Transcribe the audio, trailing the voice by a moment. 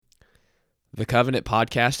The Covenant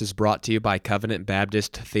Podcast is brought to you by Covenant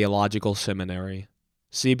Baptist Theological Seminary.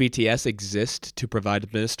 CBTS exists to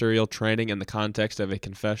provide ministerial training in the context of a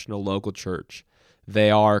confessional local church.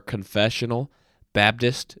 They are confessional,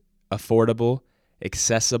 Baptist, affordable,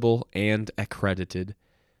 accessible, and accredited.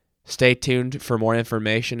 Stay tuned for more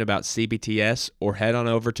information about CBTS or head on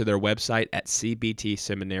over to their website at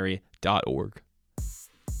cbtseminary.org.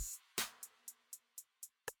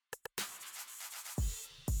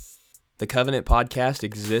 The Covenant Podcast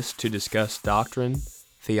exists to discuss doctrine,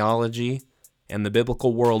 theology, and the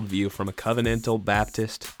biblical worldview from a covenantal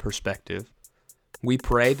Baptist perspective. We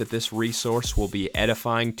pray that this resource will be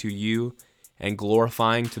edifying to you and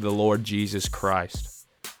glorifying to the Lord Jesus Christ.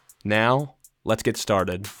 Now, let's get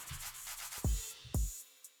started.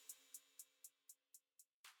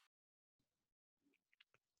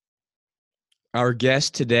 Our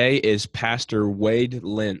guest today is Pastor Wade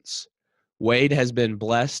Lentz. Wade has been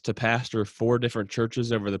blessed to pastor 4 different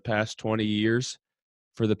churches over the past 20 years.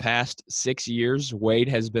 For the past 6 years, Wade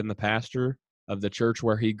has been the pastor of the church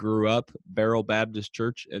where he grew up, Beryl Baptist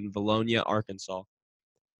Church in Valonia, Arkansas.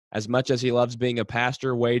 As much as he loves being a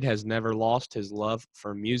pastor, Wade has never lost his love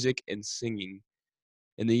for music and singing.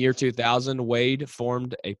 In the year 2000, Wade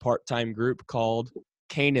formed a part-time group called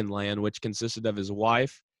Canaan Land, which consisted of his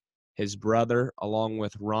wife, his brother, along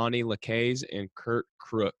with Ronnie Lacaze and Kurt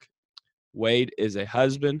Crook. Wade is a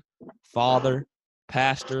husband, father,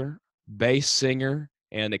 pastor, bass singer,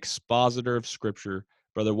 and expositor of Scripture.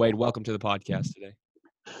 Brother Wade, welcome to the podcast today.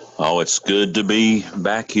 Oh, it's good to be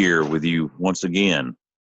back here with you once again.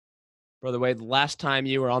 Brother Wade, last time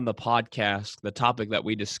you were on the podcast, the topic that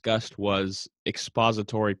we discussed was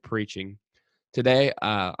expository preaching. Today,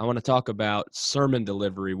 I want to talk about sermon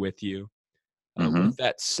delivery with you. With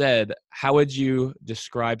that said, how would you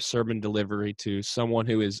describe sermon delivery to someone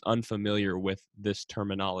who is unfamiliar with this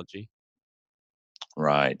terminology?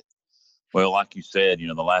 Right. Well, like you said,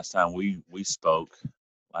 the last time we spoke,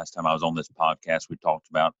 last time I was on this podcast, we talked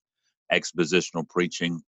about expositional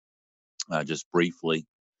preaching just briefly.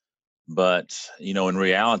 But, in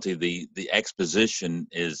reality, the exposition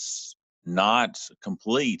is not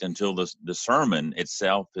complete until the sermon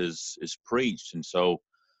itself is preached. And so,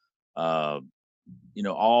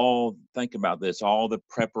 think about this, all the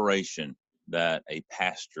preparation that a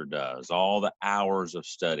pastor does, all the hours of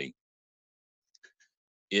study,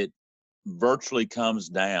 it virtually comes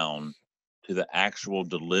down to the actual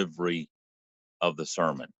delivery of the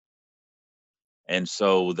sermon. And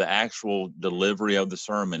so the actual delivery of the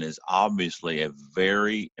sermon is obviously a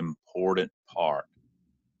very important part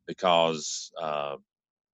because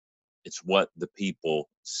it's what the people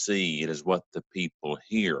see, it is what the people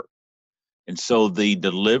hear. And so the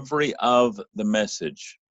delivery of the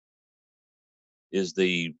message is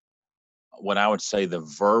what I would say the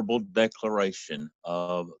verbal declaration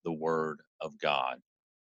of the Word of God.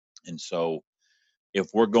 And so if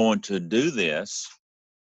we're going to do this,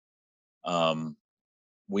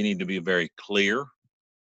 we need to be very clear,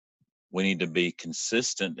 we need to be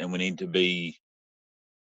consistent, and we need to be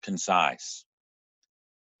concise.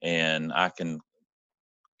 And I can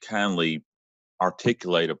kindly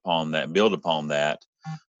articulate upon that, build upon that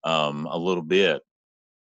a little bit.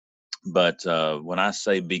 But when I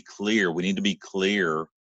say be clear, we need to be clear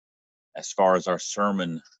as far as our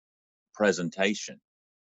sermon presentation.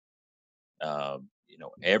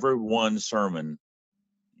 Everyone's sermon,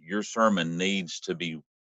 your sermon needs to be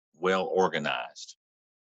well organized.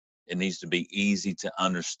 It needs to be easy to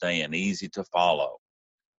understand, easy to follow.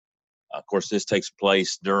 Of course, this takes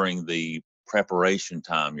place during the preparation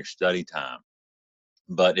time, your study time.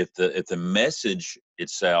 But if the message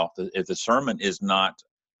itself, if the sermon is not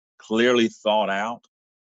clearly thought out,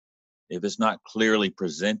 if it's not clearly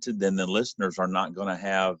presented, then the listeners are not going to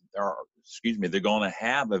have, they're going to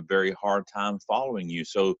have a very hard time following you.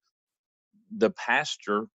 So the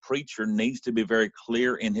preacher needs to be very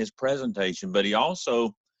clear in his presentation, but he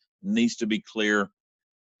also needs to be clear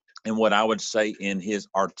in what I would say in his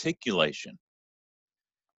articulation.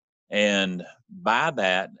 And by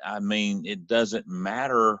that, I mean, it doesn't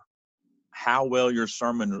matter how well your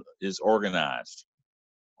sermon is organized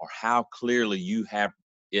or how clearly you have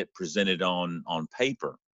it presented on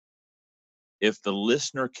paper. If the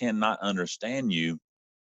listener cannot understand you,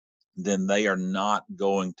 then they are not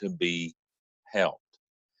going to be helped.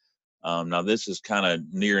 Now, this is kind of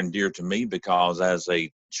near and dear to me because as a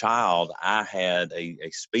child, I had a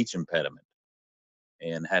speech impediment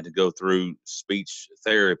and had to go through speech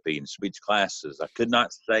therapy and speech classes. I could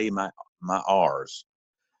not say my R's.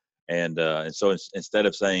 And so instead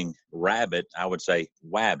of saying rabbit, I would say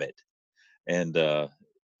wabbit. And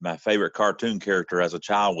my favorite cartoon character as a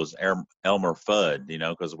child was Elmer Fudd,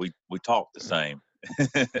 because we talked the same.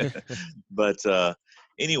 But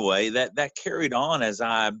anyway, that carried on as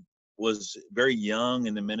I was very young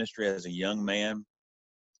in the ministry. As a young man,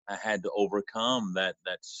 I had to overcome that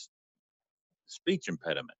speech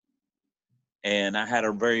impediment, and I had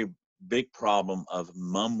a very big problem of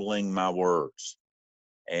mumbling my words.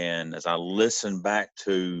 And as I listened back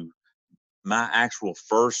to my actual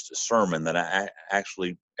first sermon that I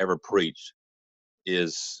actually ever preached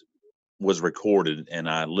is was recorded, and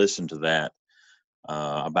I listened to that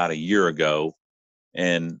about a year ago.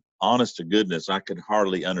 And honest to goodness, I could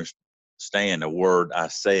hardly understand a word I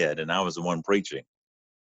said, and I was the one preaching.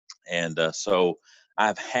 And so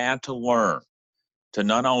I've had to learn to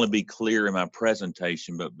not only be clear in my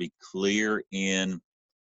presentation, but be clear in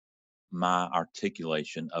my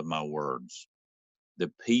articulation of my words.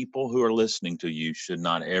 The people who are listening to you should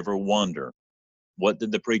not ever wonder, what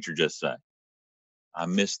did the preacher just say? I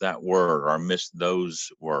missed that word, or I missed those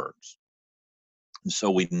words. And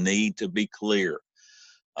so we need to be clear.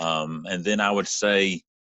 And then I would say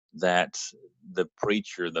that the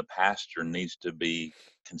preacher, the pastor, needs to be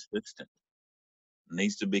consistent.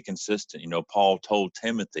 Needs to be consistent. Paul told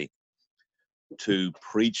Timothy to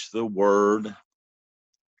preach the word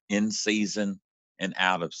in season and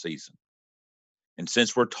out of season. And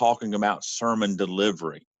since we're talking about sermon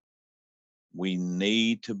delivery, we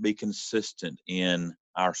need to be consistent in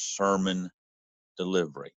our sermon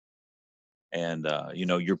delivery. And,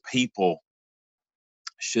 your people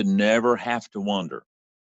should never have to wonder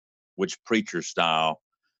which preacher style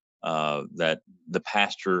that the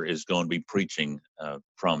pastor is going to be preaching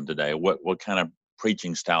from today. What kind of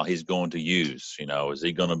preaching style he's going to use? Is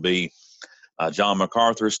he going to be John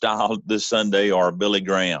MacArthur style this Sunday, or Billy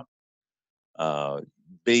Graham?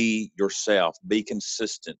 Be yourself. Be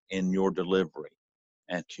consistent in your delivery,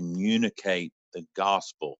 and communicate the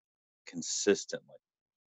gospel consistently.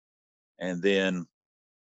 And then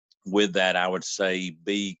with that, I would say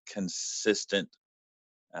be consistent.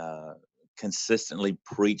 Consistently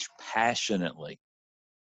preach passionately.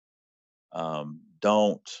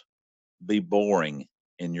 Don't be boring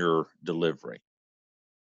in your delivery.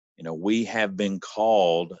 We have been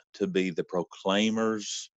called to be the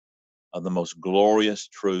proclaimers of the most glorious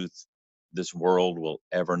truth this world will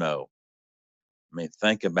ever know. I mean,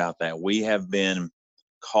 think about that. We have been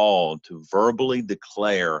called to verbally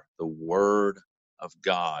declare the word of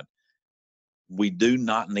God. We do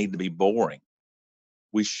not need to be boring.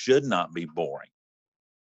 We should not be boring.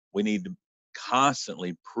 We need to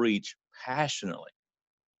constantly preach passionately.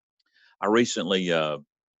 I recently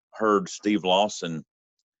heard Steve Lawson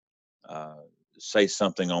uh, say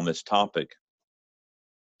something on this topic.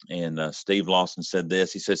 And Steve Lawson said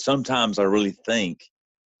this. He said, sometimes I really think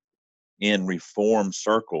in reform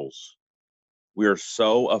circles, we are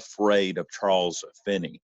so afraid of Charles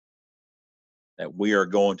Finney that we are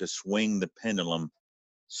going to swing the pendulum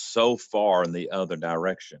so far in the other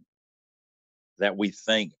direction that we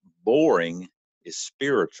think boring is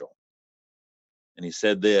spiritual. And he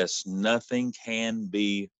said this, nothing can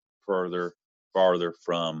be farther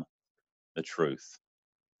from the truth.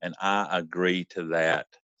 And I agree to that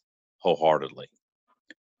wholeheartedly.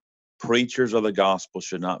 Preachers of the gospel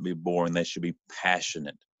should not be boring. They should be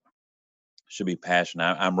passionate. Should be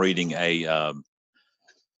passionate. I'm reading a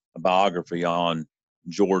biography on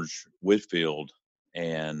George Whitefield,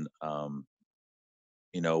 and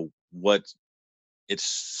what it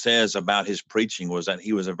says about his preaching was that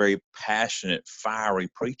he was a very passionate, fiery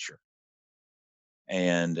preacher.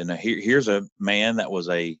 And here's a man that was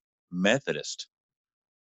a Methodist.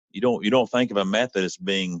 You don't think of a Methodist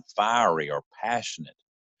being fiery or passionate.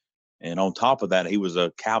 And on top of that, he was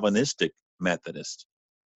a Calvinistic Methodist,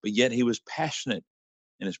 but yet he was passionate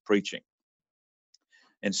in his preaching.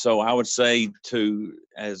 And so I would say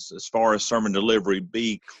as far as sermon delivery,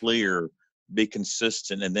 be clear, be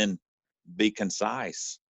consistent, and then be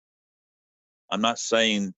concise. I'm not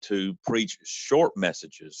saying to preach short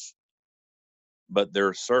messages, but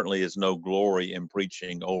there certainly is no glory in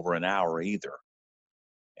preaching over an hour either.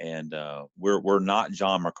 And we're not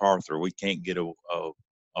John MacArthur. We can't get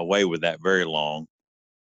away with that very long.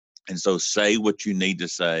 And so say what you need to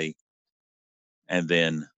say, and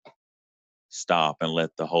then stop and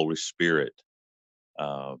let the Holy Spirit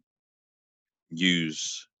uh,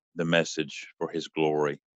 use the message for His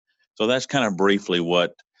glory. So that's kind of briefly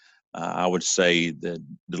what I would say the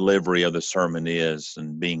delivery of the sermon is,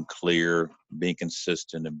 and being clear, being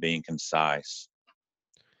consistent, and being concise.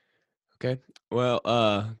 Okay. Well,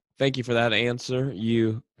 thank you for that answer.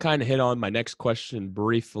 You kind of hit on my next question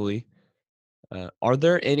briefly. Are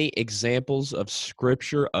there any examples of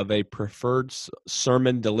scripture of a preferred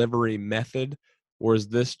sermon delivery method, or is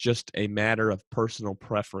this just a matter of personal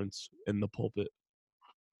preference in the pulpit?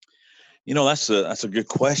 That's a good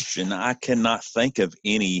question. I cannot think of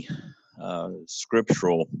any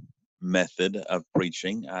scriptural method of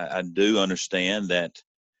preaching. I do understand that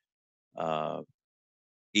uh,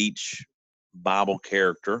 each Bible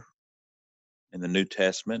character in the New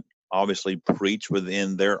Testament obviously preach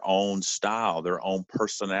within their own style, their own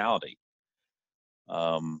personality.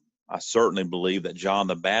 I certainly believe that John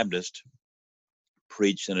the Baptist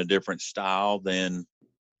preached in a different style than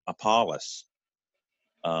Apollos.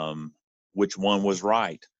 Um, which one was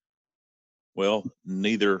right? Well,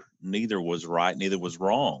 neither was right, neither was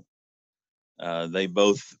wrong. They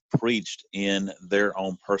both preached in their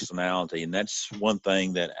own personality, and that's one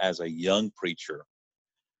thing that, as a young preacher,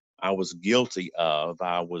 I was guilty of.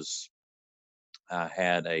 I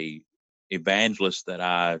had a evangelist that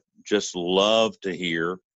I just loved to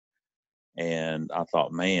hear, and I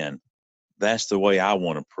thought, man, that's the way I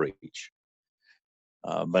want to preach.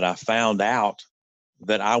 But I found out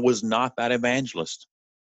that I was not that evangelist,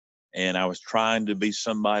 and I was trying to be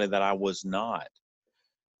somebody that I was not.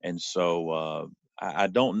 And so I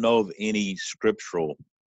don't know of any scriptural,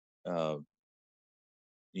 uh,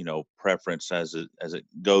 preference as it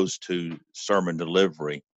goes to sermon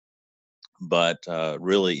delivery, but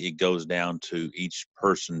really it goes down to each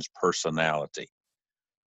person's personality.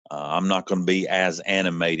 I'm not going to be as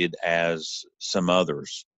animated as some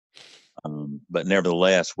others, but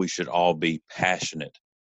nevertheless, we should all be passionate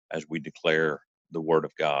as we declare the word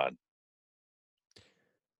of God.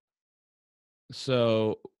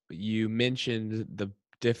 So you mentioned the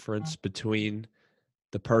difference between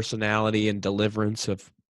the personality and deliverance of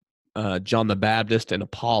John the Baptist and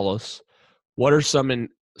Apollos. What are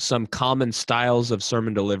some common styles of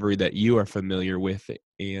sermon delivery that you are familiar with,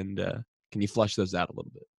 and can you flesh those out a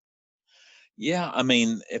little bit? Yeah, I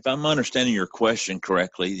mean, if I'm understanding your question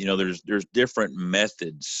correctly, there's different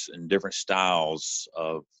methods and different styles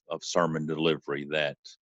of sermon delivery that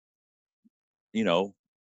you know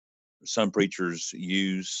some preachers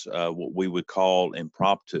use what we would call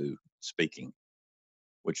impromptu speaking,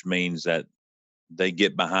 which means that they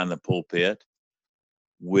get behind the pulpit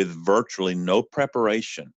with virtually no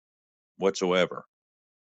preparation whatsoever,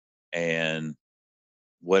 and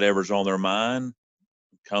whatever's on their mind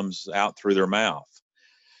comes out through their mouth.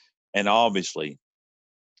 And obviously,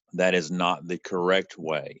 that is not the correct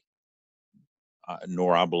way,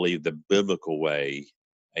 nor I believe the biblical way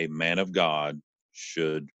a man of God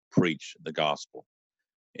should preach the gospel.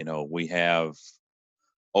 We have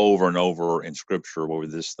over and over in scripture where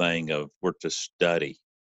this thing of we're to study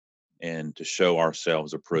and to show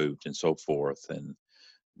ourselves approved and so forth. And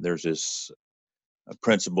there's this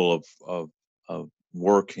principle of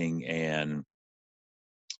working and,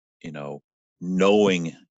 you know,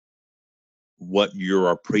 knowing what you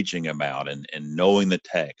are preaching about and knowing the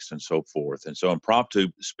text and so forth. And so impromptu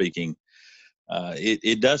speaking,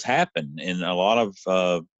 it does happen in a lot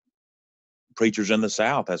of preachers in the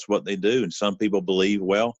South. That's what they do. And some people believe,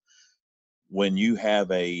 well, when you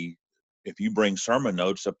have if you bring sermon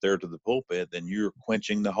notes up there to the pulpit, then you're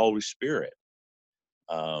quenching the Holy Spirit.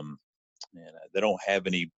 And they don't have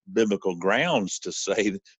any biblical grounds to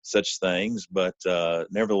say such things, but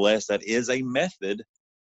nevertheless, that is a method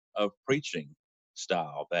of preaching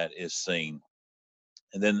style that is seen.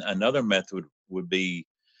 And then another method would be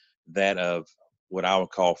that of what I would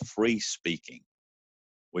call free speaking,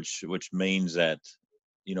 which means that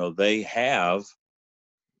they have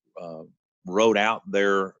uh, wrote out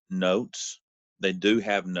their notes. They do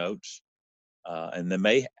have notes, and they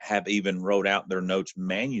may have even wrote out their notes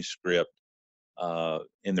manuscript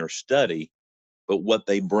in their study. But what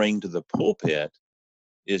they bring to the pulpit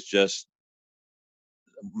is just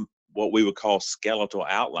what we would call skeletal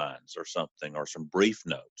outlines or something, or some brief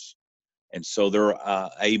notes. And so they're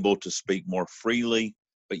able to speak more freely,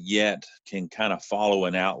 but yet can kind of follow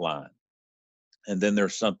an outline. And then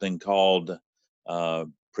there's something called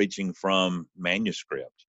preaching from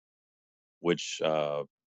manuscript, which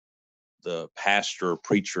the pastor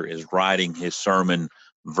preacher is writing his sermon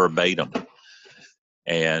verbatim.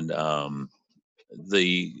 And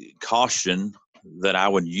the caution that I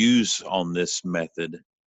would use on this method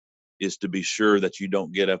is to be sure that you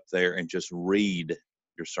don't get up there and just read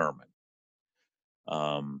your sermon,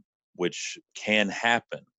 which can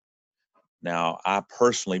happen. Now, I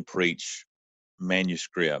personally preach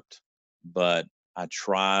manuscript, but I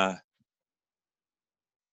try,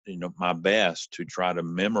 my best to try to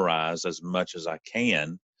memorize as much as I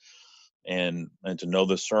can and to know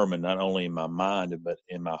the sermon not only in my mind but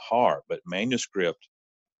in my heart. But manuscript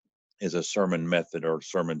is a sermon method or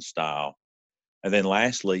sermon style. And then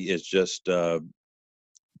lastly is just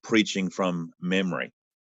preaching from memory.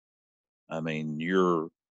 I mean, you're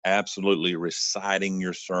absolutely reciting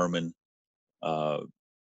your sermon, uh,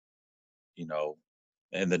 you know,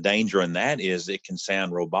 and the danger in that is it can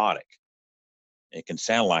sound robotic. It can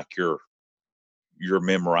sound like you're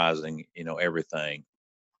memorizing, everything.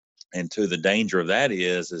 And to the danger of that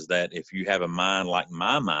is that if you have a mind like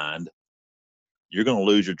my mind, you're going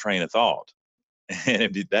to lose your train of thought. And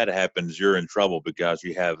if that happens, you're in trouble because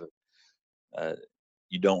uh,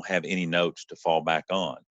 you don't have any notes to fall back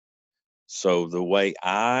on. So the way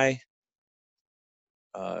I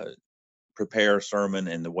uh, prepare a sermon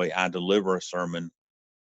and the way I deliver a sermon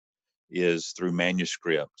is through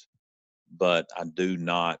manuscript, but I do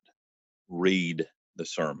not read the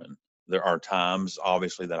sermon. There are times,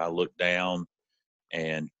 obviously, that I look down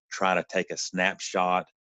and try to take a snapshot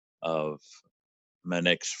of my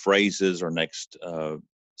next phrases or next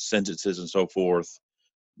sentences and so forth.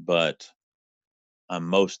 But I'm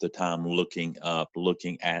most of the time looking up,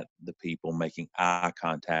 looking at the people, making eye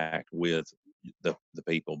contact with the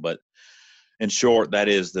people. But in short, that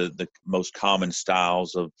is the most common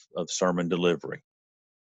styles of sermon delivery.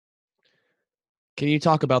 Can you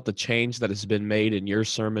talk about the change that has been made in your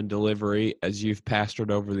sermon delivery as you've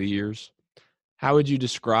pastored over the years? How would you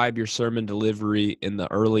describe your sermon delivery in the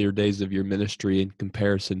earlier days of your ministry in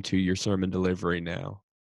comparison to your sermon delivery now?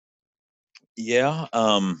 Yeah,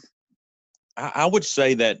 I would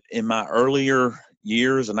say that in my earlier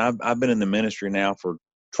years, and I've been in the ministry now for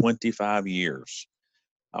 25 years.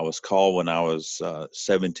 I was called when I was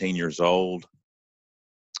 17 years old,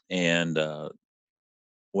 and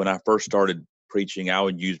when I first started preaching, I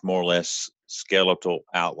would use more or less skeletal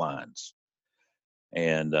outlines,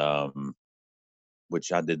 and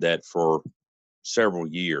which I did that for several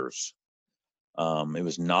years. It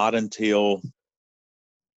was not until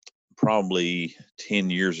probably 10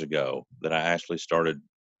 years ago that I actually started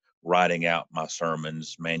writing out my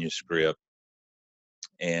sermons, manuscript.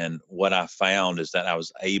 And what I found is that I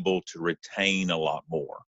was able to retain a lot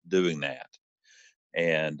more doing that.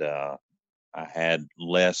 And I had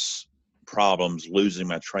less problems losing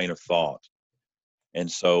my train of thought. And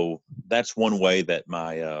so that's one way that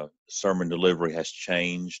my sermon delivery has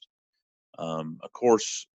changed. Of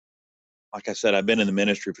course, like I said, I've been in the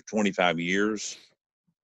ministry for 25 years,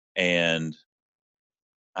 and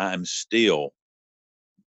I'm still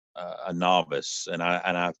a novice, and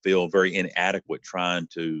I feel very inadequate trying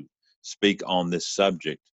to speak on this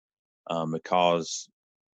subject, because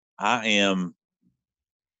I am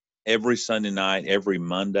every Sunday night, every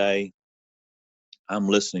Monday, I'm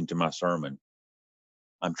listening to my sermon.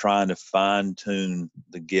 I'm trying to fine tune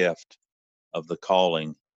the gift of the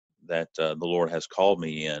calling that the Lord has called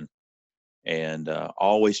me in, and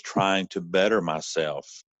always trying to better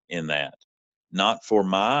myself in that, not for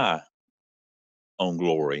my own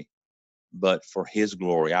glory, but for His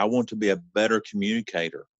glory. I want to be a better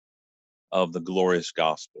communicator of the glorious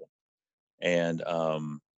gospel. And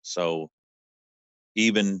so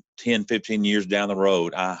even 10, 15 years down the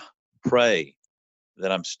road, I pray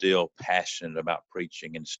that I'm still passionate about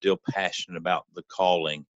preaching and still passionate about the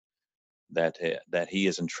calling that He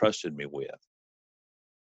has entrusted me with.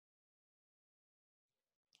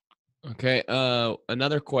 Okay.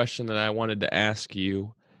 Another question that I wanted to ask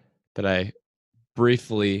you that I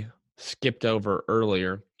briefly skipped over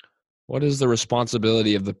earlier. What is the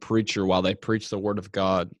responsibility of the preacher while they preach the word of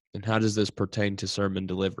God, and how does this pertain to sermon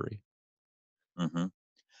delivery? Hmm.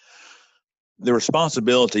 The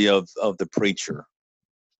responsibility of the preacher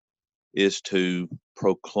is to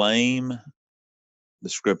proclaim the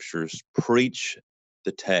scriptures, preach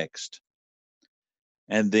the text,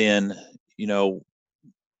 and then, you know,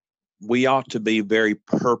 we ought to be very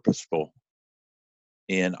purposeful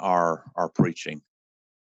in our preaching,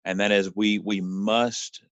 and that is we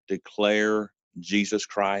must declare Jesus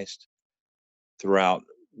Christ throughout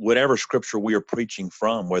whatever scripture we are preaching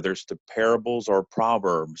from, whether it's the parables or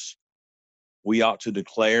proverbs. We ought to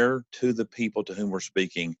declare to the people to whom we're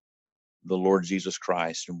speaking the Lord Jesus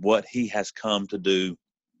Christ and what He has come to do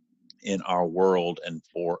in our world and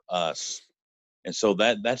for us. And so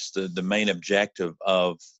that's the main objective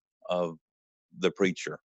of the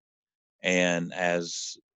preacher. And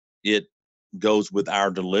as it goes with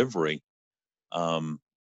our delivery, um,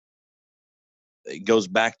 it goes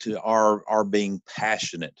back to our being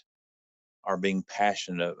passionate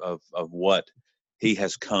of what He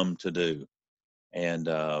has come to do. And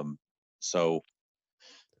so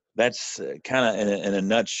that's kind of in a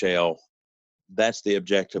nutshell that's the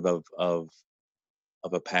objective of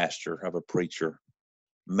a pastor, of a preacher.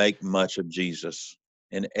 Make much of Jesus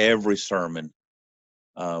in every sermon.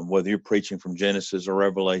 Whether you're preaching from Genesis or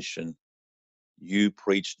Revelation, you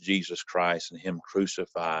preach Jesus Christ and Him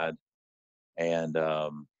crucified, and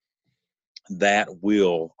that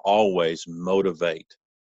will always motivate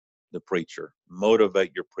the preacher,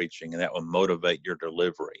 motivate your preaching, and that will motivate your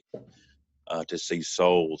delivery to see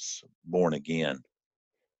souls born again.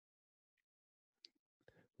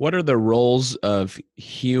 What are the roles of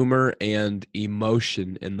humor and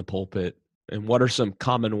emotion in the pulpit? And what are some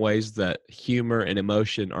common ways that humor and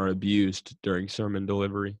emotion are abused during sermon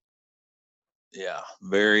delivery? Yeah,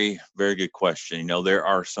 very, very good question. You know, there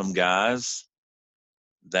are some guys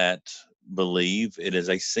that believe it is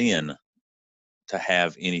a sin to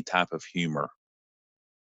have any type of humor,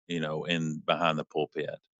 in behind the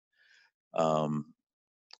pulpit. Um,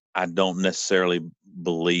 I don't necessarily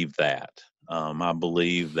believe that. I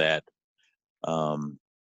believe that um,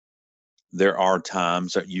 there are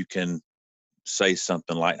times that you can say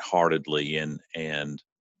something lightheartedly and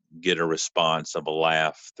get a response of a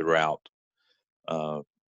laugh throughout. Uh,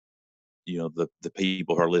 the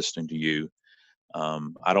people who are listening to you.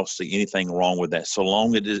 I don't see anything wrong with that, so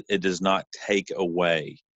long it does not take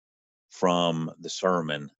away from the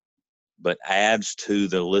sermon, but adds to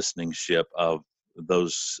the listeningship of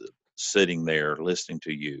those sitting there listening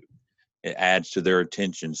to you. It adds to their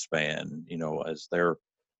attention span, as they're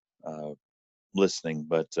uh, listening.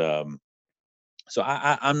 But so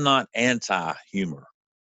I'm not anti-humor,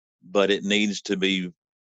 but it needs to be.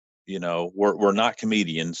 We're not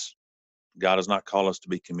comedians. God has not called us to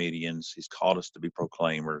be comedians. He's called us to be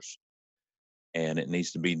proclaimers, and it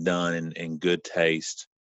needs to be done in good taste.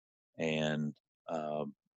 And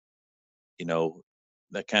um, you know,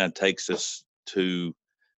 that kind of takes us to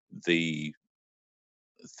the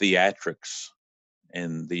theatrics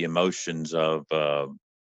and the emotions of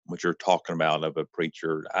what you're talking about of a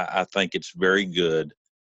preacher. I think it's very good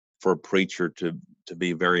for a preacher to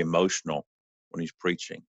be very emotional when he's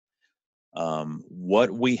preaching.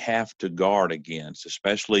 What we have to guard against,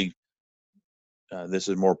 especially this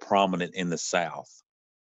is more prominent in the South,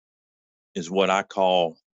 is what I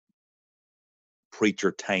call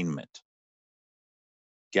preachertainment.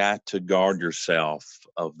 Got to guard yourself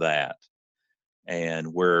of that.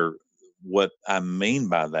 And what I mean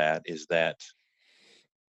by that is that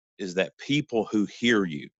people who hear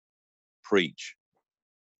you preach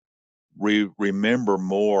remember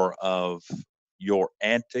more of your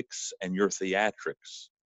antics and your theatrics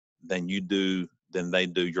than they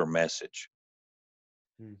do your message.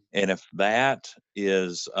 Hmm. And if that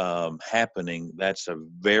is happening, that's a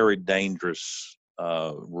very dangerous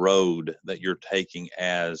road that you're taking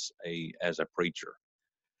as a preacher.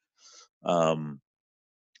 Um,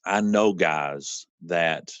 I know guys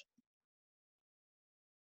that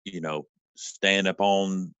stand up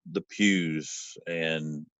on the pews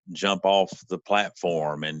and jump off the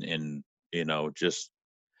platform and just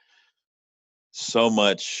so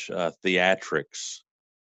much theatrics.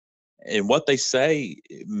 And what they say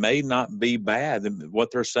may not be bad. And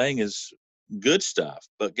what they're saying is good stuff.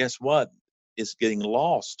 But guess what? It's getting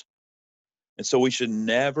lost. And so we should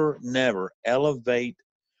never, never elevate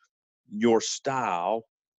your style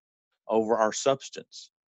over our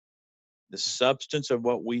substance. The substance of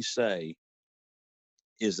what we say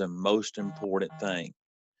is the most important thing.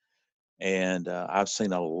 And I've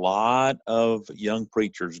seen a lot of young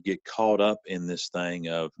preachers get caught up in this thing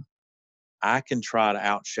of, I can try to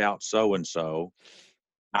outshout so and so,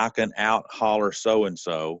 I can out holler so and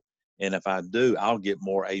so, and if I do, I'll get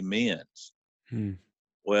more amens. Hmm.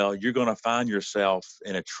 Well, you're going to find yourself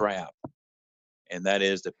in a trap, and that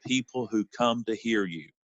is the people who come to hear you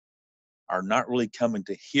are not really coming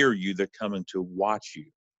to hear you, they're coming to watch you.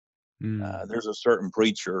 Hmm. There's a certain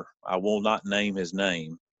preacher, I will not name his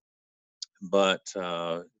name, but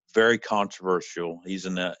very controversial. He's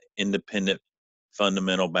in the independent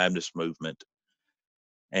fundamental Baptist movement.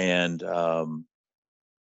 And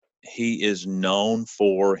he is known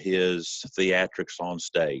for his theatrics on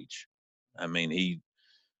stage. I mean, he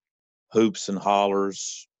hoops and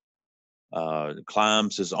hollers,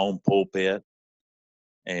 climbs his own pulpit,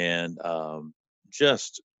 and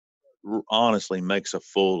just honestly makes a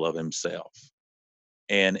fool of himself.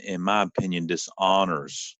 And in my opinion,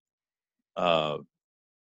 dishonors uh,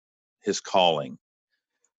 his calling.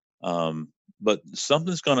 Um, but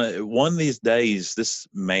something's one of these days, this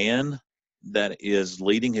man that is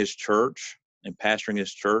leading his church and pastoring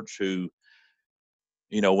his church, who,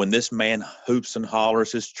 when this man hoops and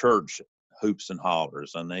hollers, his church hoops and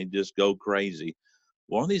hollers, and they just go crazy.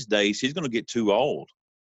 One of these days, he's going to get too old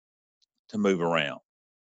to move around.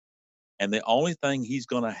 And the only thing he's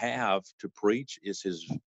going to have to preach is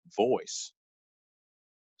his voice.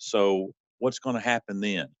 So what's going to happen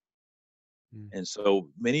then? And so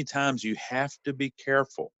many times you have to be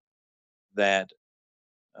careful that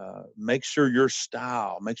make sure your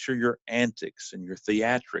style, make sure your antics and your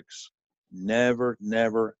theatrics never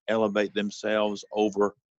elevate themselves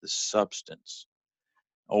over the substance,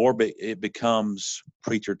 or it becomes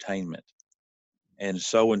preachertainment. And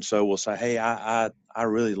so will say, "Hey, I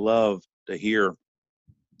really love to hear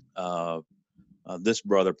this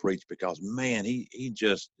brother preach because man, he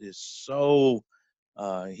just is so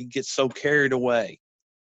he gets so carried away."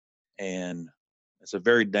 And it's a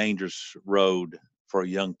very dangerous road for a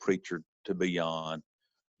young preacher to be on.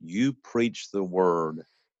 You preach the word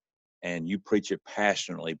and you preach it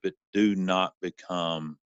passionately, but do not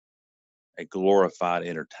become a glorified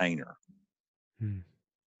entertainer.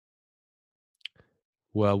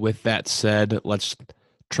 Well, with that said, let's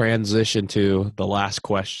transition to the last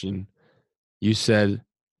question. You said,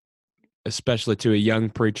 especially to a young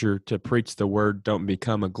preacher, to preach the word, don't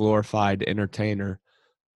become a glorified entertainer.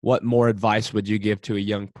 What more advice would you give to a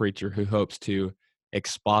young preacher who hopes to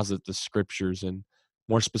exposit the scriptures? And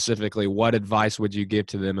more specifically, what advice would you give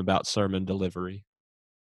to them about sermon delivery?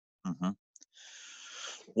 Mm-hmm.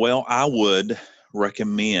 Well, I would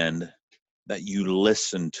recommend that you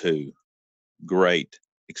listen to great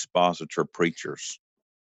expositor preachers,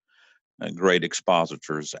 great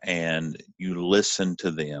expositors, and you listen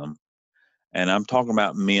to them. And I'm talking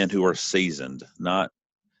about men who are seasoned, not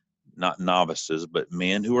novices, but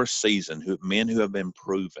men who are seasoned, men who have been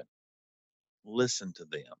proven. Listen to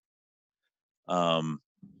them.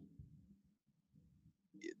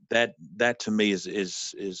 That to me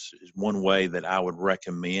is one way that I would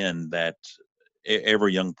recommend that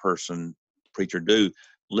every young preacher do.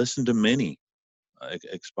 Listen to many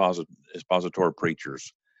expository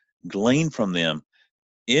preachers, glean from them,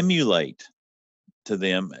 emulate to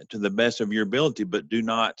them to the best of your ability, but do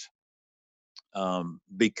not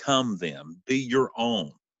become them. Be your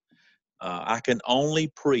own. I can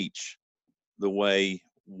only preach the way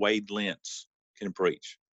Wade Lentz can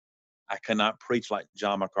preach. I cannot preach like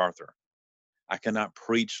John MacArthur. I cannot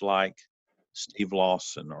preach like Steve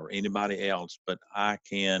Lawson or anybody else, but I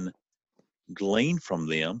can glean from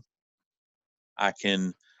them. I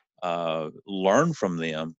can learn from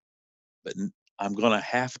them, but I'm going to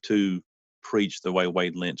have to preach the way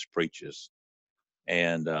Wade Lentz preaches,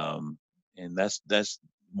 and that's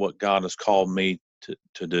what God has called me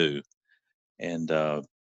to do. And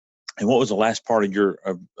what was the last part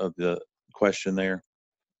of of the question there?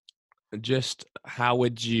 Just how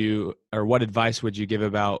would you, or what advice would you give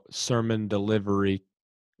about sermon delivery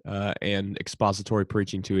and expository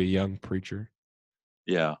preaching to a young preacher?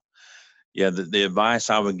 Yeah, the advice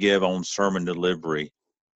I would give on sermon delivery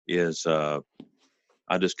is I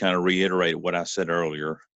just kind of reiterate what I said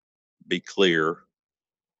earlier. Be clear,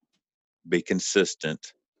 be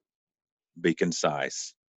consistent, be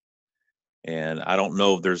concise. And I don't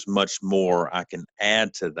know if there's much more I can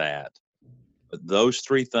add to that. But those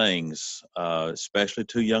three things, especially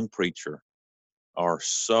to a young preacher, are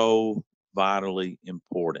so vitally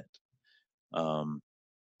important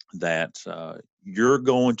that you're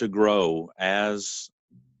going to grow as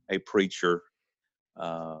a preacher,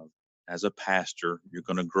 uh, as a pastor. You're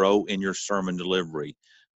going to grow in your sermon delivery.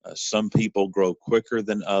 Some people grow quicker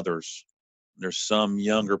than others. There's some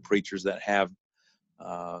younger preachers that have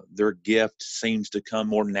their gift seems to come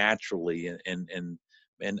more naturally,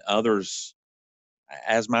 and others,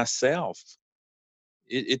 as myself,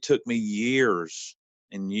 it took me years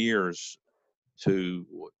and years to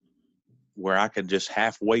where I could just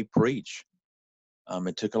halfway preach.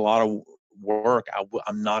 It took a lot of work.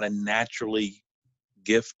 I'm not a naturally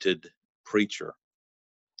gifted preacher.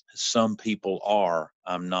 Some people are.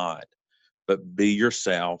 I'm not. But be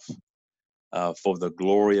yourself for the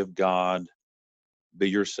glory of God. Be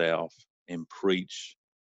yourself and preach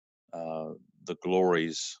the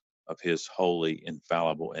glories of His holy,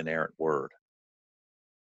 infallible, inerrant word.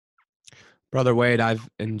 Brother Wade, I've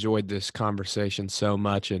enjoyed this conversation so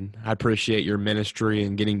much, and I appreciate your ministry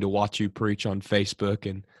and getting to watch you preach on Facebook,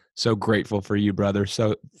 and so grateful for you, brother.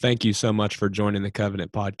 So thank you so much for joining the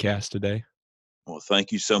Covenant podcast today. Well,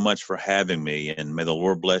 thank you so much for having me, and may the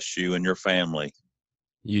Lord bless you and your family.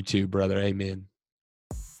 You too, brother. Amen.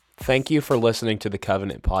 Thank you for listening to the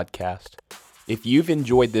Covenant podcast. If you've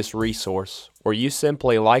enjoyed this resource, or you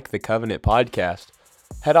simply like the Covenant podcast,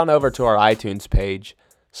 head on over to our iTunes page,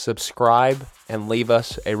 subscribe, and leave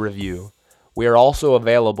us a review. We are also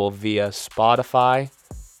available via Spotify,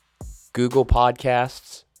 Google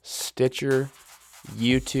Podcasts, Stitcher,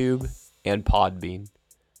 YouTube, and Podbean.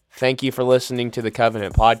 Thank you for listening to the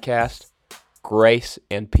Covenant Podcast. Grace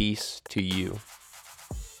and peace to you.